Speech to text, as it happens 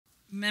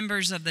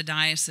Members of the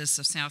Diocese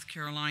of South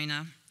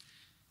Carolina,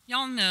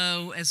 y'all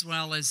know as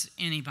well as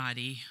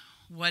anybody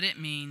what it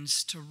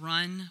means to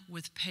run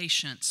with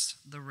patience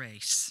the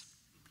race.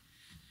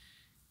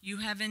 You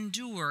have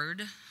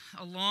endured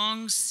a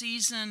long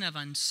season of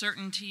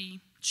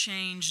uncertainty,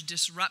 change,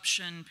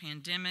 disruption,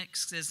 pandemic,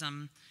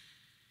 schism,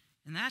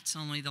 and that's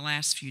only the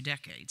last few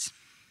decades.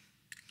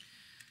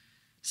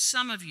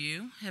 Some of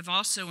you have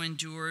also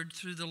endured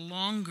through the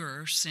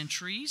longer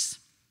centuries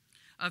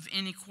of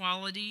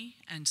inequality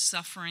and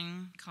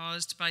suffering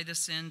caused by the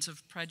sins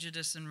of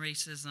prejudice and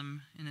racism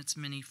in its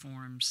many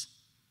forms.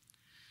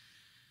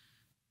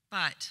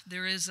 But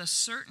there is a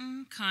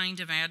certain kind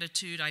of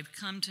attitude I've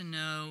come to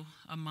know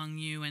among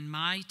you in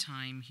my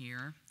time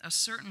here, a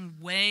certain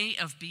way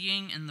of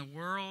being in the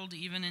world,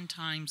 even in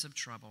times of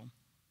trouble.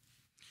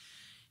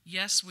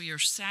 Yes, we are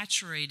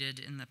saturated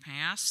in the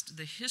past.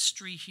 The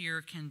history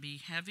here can be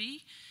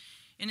heavy,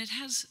 and it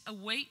has a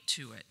weight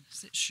to it,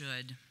 as it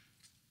should.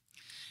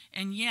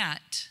 And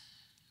yet,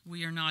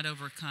 we are not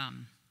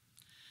overcome.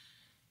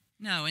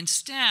 No,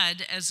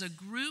 instead, as a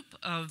group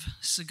of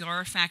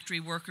cigar factory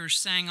workers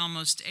sang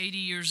almost 80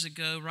 years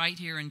ago right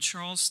here in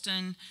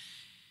Charleston,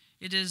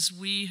 it is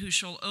we who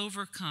shall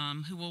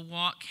overcome, who will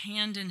walk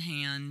hand in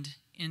hand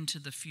into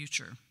the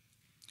future.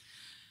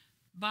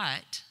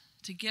 But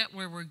to get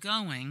where we're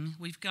going,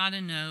 we've got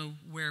to know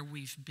where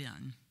we've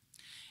been.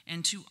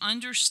 And to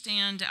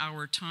understand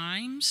our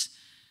times,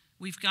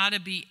 we've got to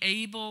be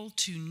able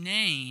to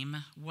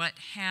name what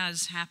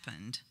has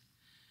happened.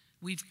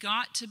 We've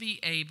got to be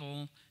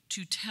able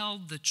to tell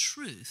the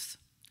truth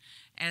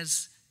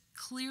as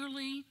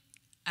clearly,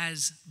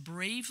 as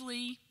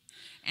bravely,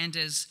 and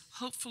as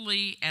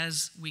hopefully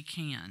as we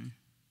can.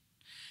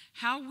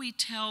 How we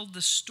tell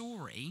the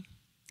story,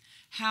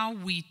 how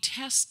we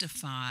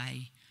testify,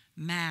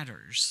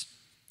 matters.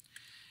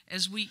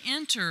 As we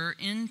enter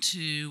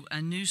into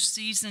a new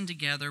season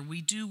together,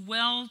 we do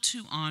well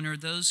to honor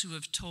those who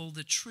have told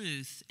the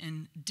truth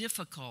in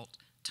difficult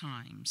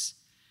times.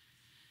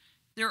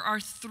 There are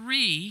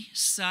 3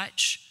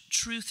 such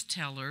truth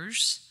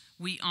tellers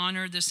we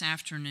honor this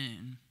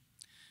afternoon.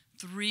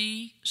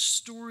 3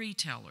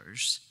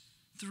 storytellers,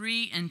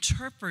 3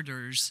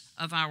 interpreters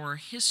of our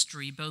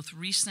history, both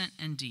recent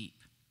and deep.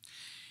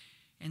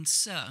 And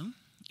so,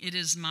 it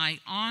is my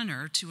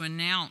honor to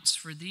announce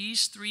for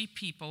these 3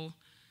 people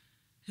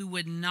who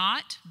would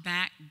not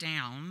back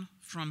down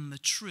from the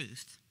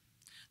truth,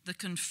 the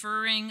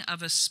conferring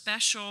of a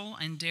special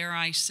and, dare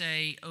I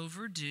say,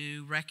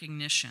 overdue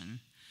recognition,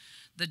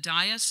 the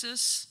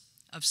Diocese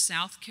of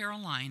South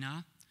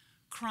Carolina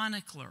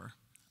Chronicler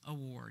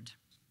Award.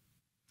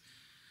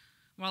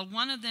 While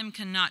one of them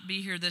cannot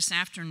be here this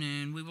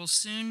afternoon, we will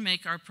soon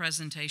make our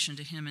presentation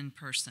to him in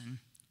person.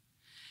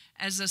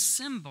 As a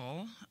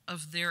symbol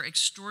of their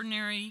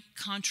extraordinary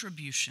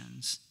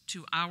contributions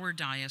to our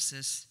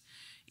diocese,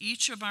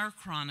 each of our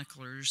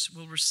chroniclers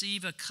will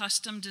receive a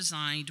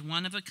custom-designed,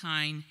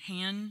 one-of-a-kind,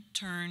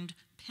 hand-turned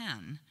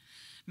pen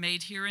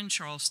made here in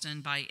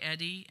Charleston by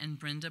Eddie and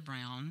Brenda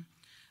Brown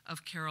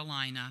of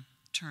Carolina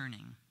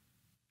Turning.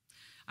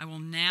 I will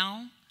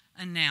now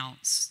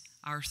announce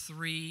our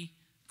 3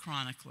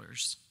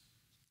 chroniclers.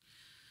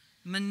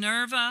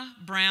 Minerva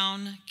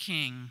Brown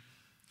King,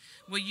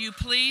 will you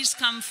please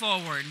come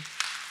forward?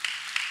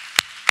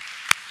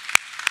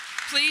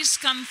 Please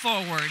come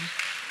forward.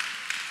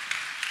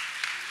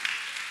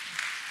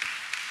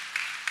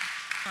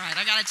 All right,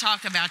 I got to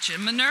talk about you.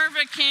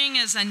 Minerva King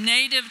is a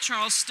native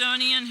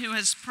Charlestonian who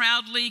has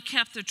proudly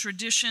kept the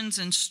traditions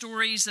and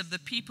stories of the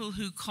people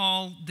who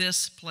call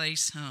this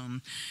place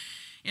home.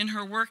 In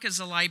her work as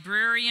a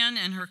librarian,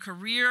 in her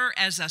career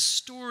as a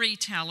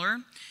storyteller,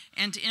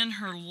 and in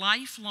her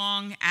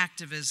lifelong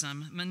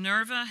activism,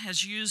 Minerva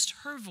has used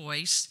her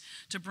voice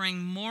to bring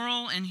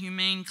moral and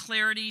humane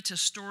clarity to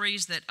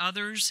stories that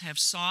others have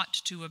sought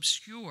to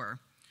obscure.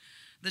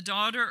 The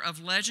daughter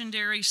of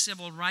legendary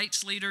civil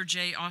rights leader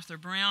J. Arthur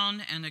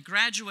Brown and a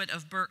graduate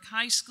of Burke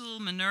High School,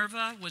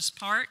 Minerva was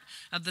part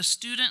of the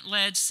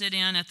student-led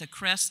sit-in at the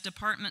Crest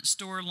department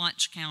store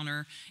lunch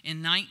counter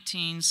in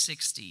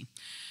 1960.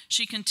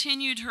 She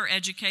continued her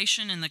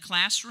education in the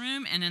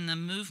classroom and in the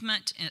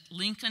movement at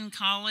Lincoln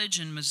College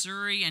in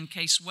Missouri and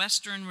Case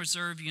Western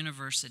Reserve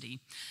University.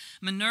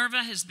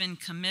 Minerva has been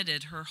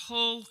committed her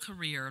whole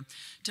career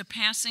to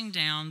passing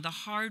down the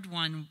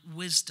hard-won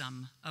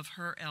wisdom of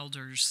her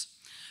elders,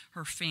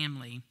 her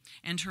family,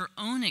 and her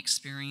own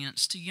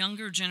experience to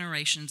younger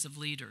generations of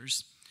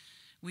leaders.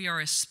 We are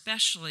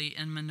especially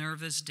in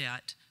Minerva's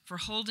debt for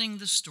holding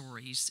the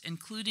stories,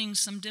 including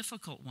some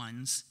difficult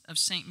ones, of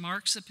St.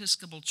 Mark's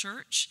Episcopal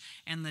Church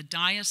and the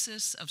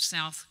Diocese of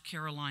South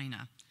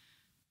Carolina.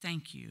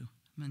 Thank you,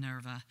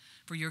 Minerva,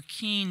 for your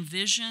keen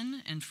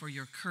vision and for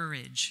your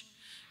courage.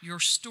 Your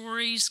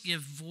stories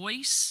give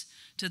voice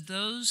to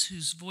those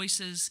whose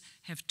voices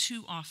have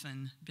too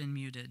often been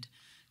muted.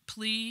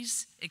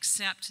 Please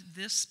accept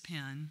this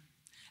pen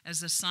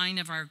as a sign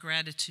of our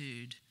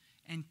gratitude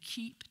and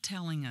keep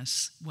telling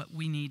us what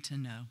we need to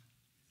know.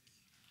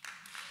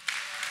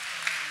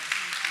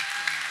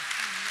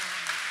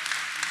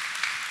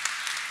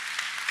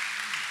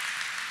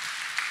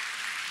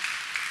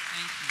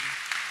 Thank you.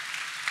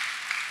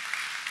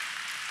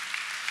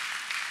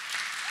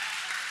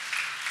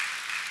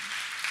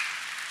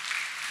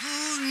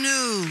 Who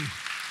knew?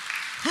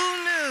 Who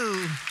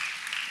knew?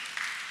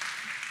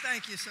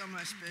 Thank you so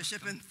much,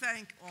 Bishop, and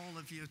thank all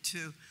of you,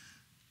 too.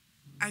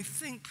 I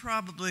think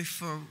probably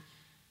for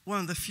one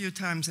of the few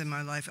times in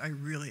my life I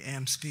really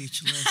am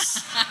speechless.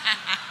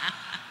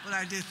 But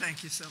I do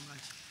thank you so much.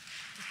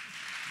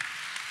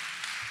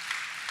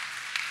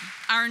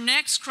 Our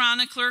next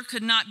chronicler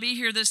could not be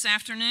here this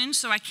afternoon,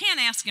 so I can't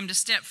ask him to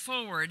step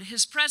forward.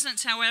 His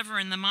presence, however,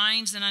 in the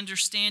minds and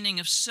understanding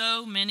of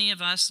so many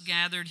of us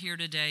gathered here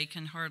today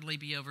can hardly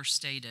be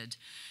overstated.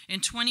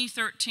 In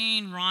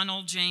 2013,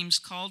 Ronald James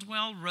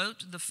Caldwell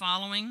wrote the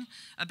following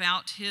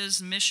about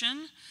his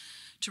mission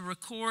to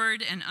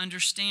record and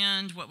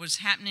understand what was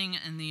happening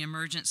in the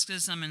emergent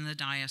schism in the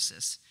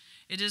diocese.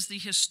 It is the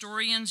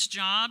historian's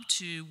job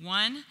to,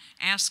 1,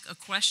 ask a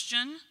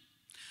question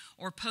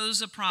or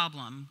pose a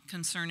problem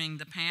concerning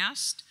the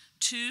past.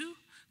 2,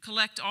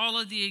 collect all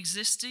of the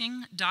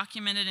existing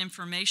documented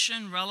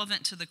information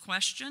relevant to the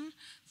question.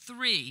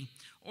 3,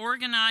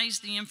 organize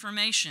the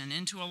information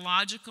into a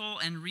logical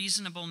and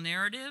reasonable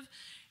narrative.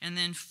 And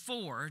then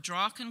 4,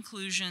 draw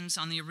conclusions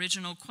on the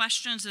original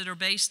questions that are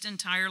based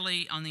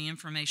entirely on the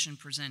information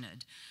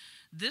presented.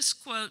 This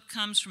quote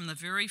comes from the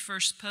very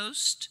first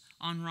post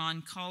on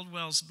Ron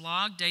Caldwell's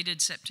blog,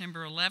 dated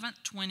September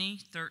 11th,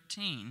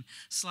 2013,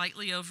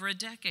 slightly over a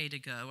decade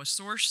ago, a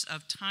source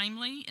of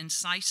timely,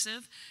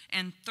 incisive,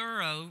 and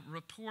thorough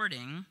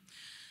reporting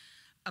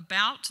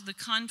about the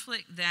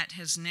conflict that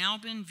has now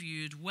been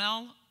viewed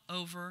well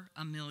over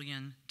 1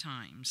 million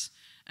times.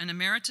 An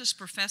emeritus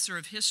professor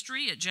of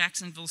history at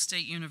Jacksonville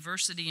State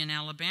University in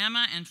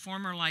Alabama and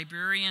former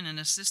librarian and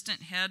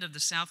assistant head of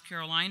the South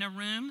Carolina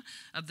room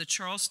of the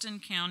Charleston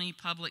County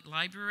Public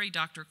Library,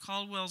 Dr.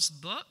 Caldwell's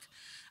book,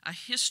 A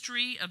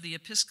History of the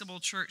Episcopal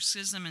Church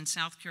Schism in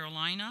South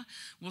Carolina,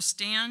 will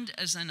stand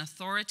as an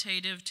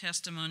authoritative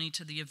testimony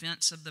to the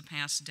events of the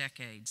past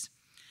decades.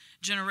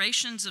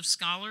 Generations of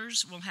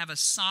scholars will have a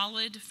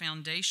solid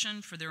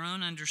foundation for their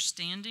own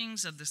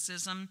understandings of the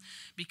schism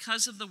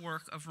because of the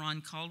work of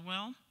Ron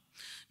Caldwell.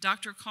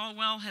 Dr.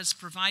 Caldwell has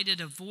provided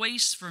a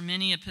voice for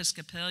many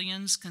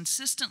Episcopalians,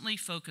 consistently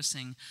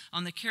focusing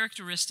on the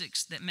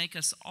characteristics that make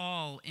us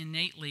all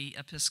innately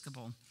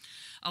Episcopal: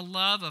 a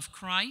love of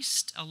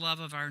Christ, a love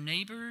of our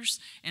neighbors,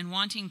 and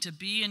wanting to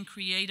be and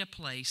create a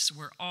place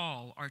where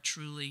all are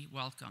truly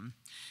welcome.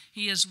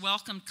 He has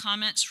welcomed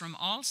comments from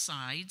all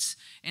sides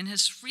and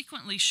has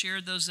frequently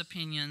shared those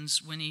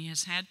opinions when he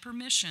has had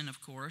permission, of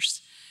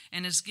course,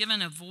 and has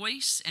given a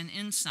voice and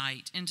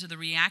insight into the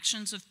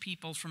reactions of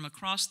people from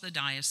across the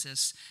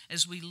diocese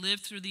as we live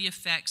through the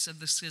effects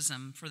of the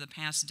schism for the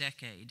past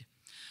decade.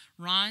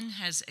 Ron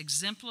has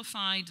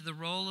exemplified the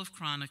role of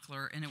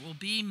chronicler, and it will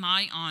be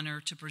my honor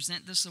to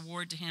present this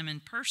award to him in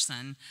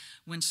person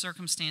when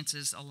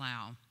circumstances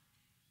allow.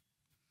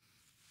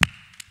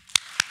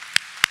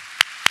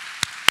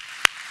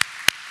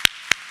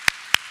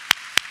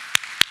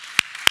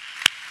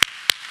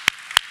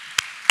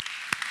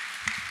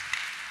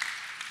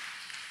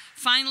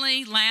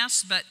 Finally,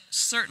 last but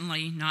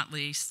certainly not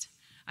least,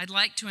 I'd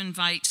like to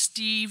invite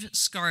Steve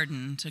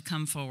Scarden to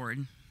come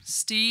forward.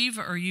 Steve,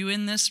 are you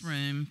in this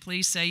room?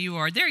 Please say you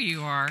are. There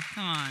you are.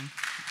 Come on.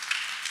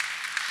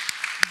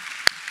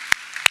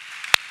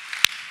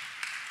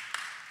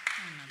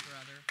 Oh, my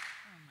brother.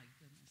 Oh, my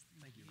goodness.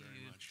 Thank you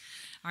very much.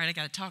 All right, I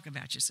got to talk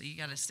about you, so you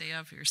got to stay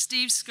up here.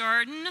 Steve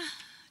Scarden,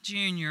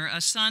 Jr.,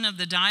 a son of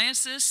the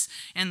diocese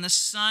and the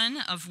son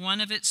of one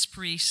of its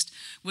priests,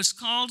 was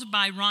called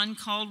by Ron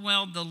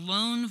Caldwell the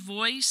lone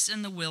voice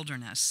in the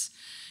wilderness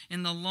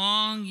in the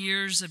long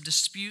years of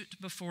dispute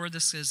before the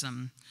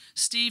schism.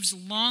 Steve's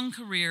long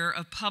career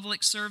of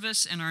public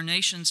service in our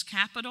nation's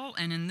capital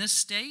and in this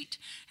state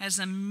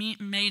has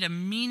made a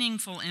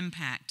meaningful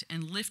impact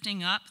in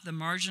lifting up the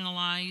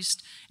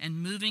marginalized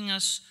and moving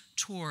us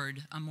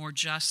toward a more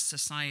just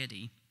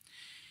society.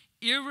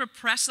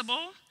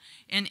 Irrepressible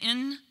and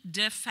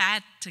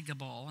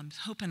indefatigable, I'm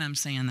hoping I'm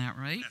saying that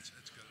right. That's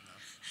good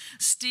enough.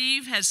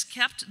 Steve has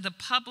kept the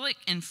public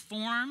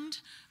informed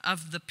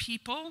of the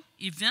people,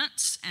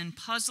 events, and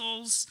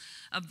puzzles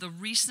of the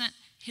recent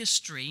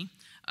history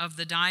of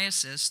the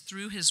diocese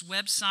through his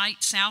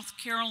website, South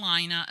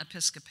Carolina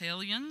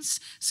Episcopalians,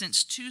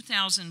 since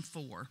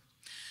 2004.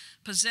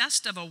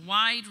 Possessed of a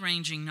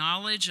wide-ranging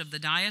knowledge of the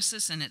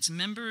diocese and its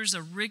members,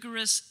 a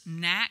rigorous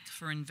knack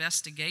for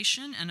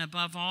investigation, and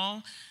above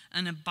all,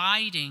 an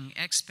abiding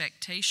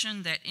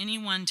expectation that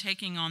anyone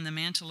taking on the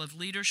mantle of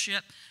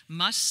leadership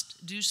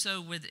must do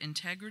so with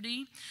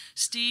integrity,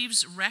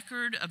 Steve's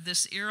record of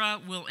this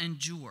era will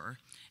endure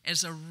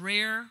as a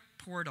rare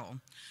portal,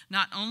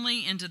 not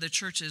only into the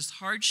church's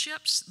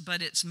hardships,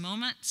 but its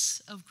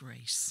moments of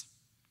grace.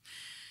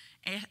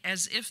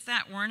 As if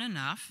that weren't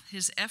enough,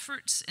 his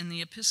efforts in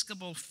the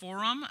Episcopal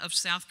Forum of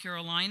South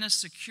Carolina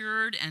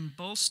secured and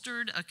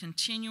bolstered a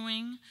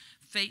continuing,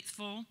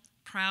 faithful,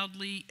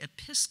 proudly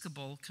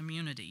Episcopal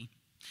community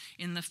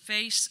in the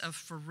face of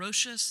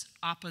ferocious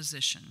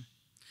opposition.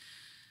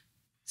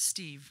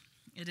 Steve,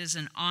 it is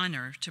an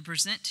honor to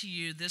present to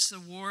you this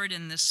award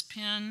and this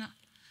pen,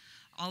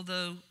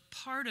 although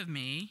part of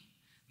me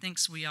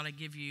thinks we ought to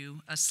give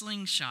you a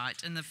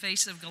slingshot. In the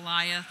face of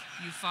Goliath,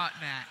 you fought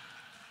back.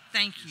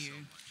 Thank you. So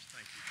much.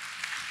 Thank you.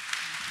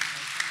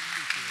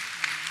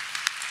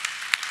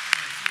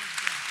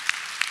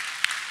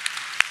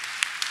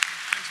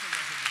 Thanks for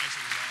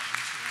recognizing Ron,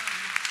 too.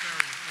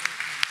 Very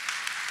important.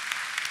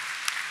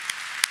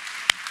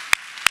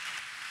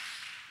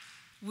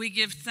 We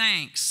give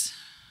thanks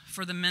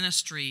for the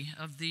ministry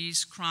of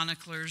these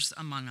chroniclers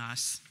among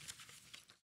us.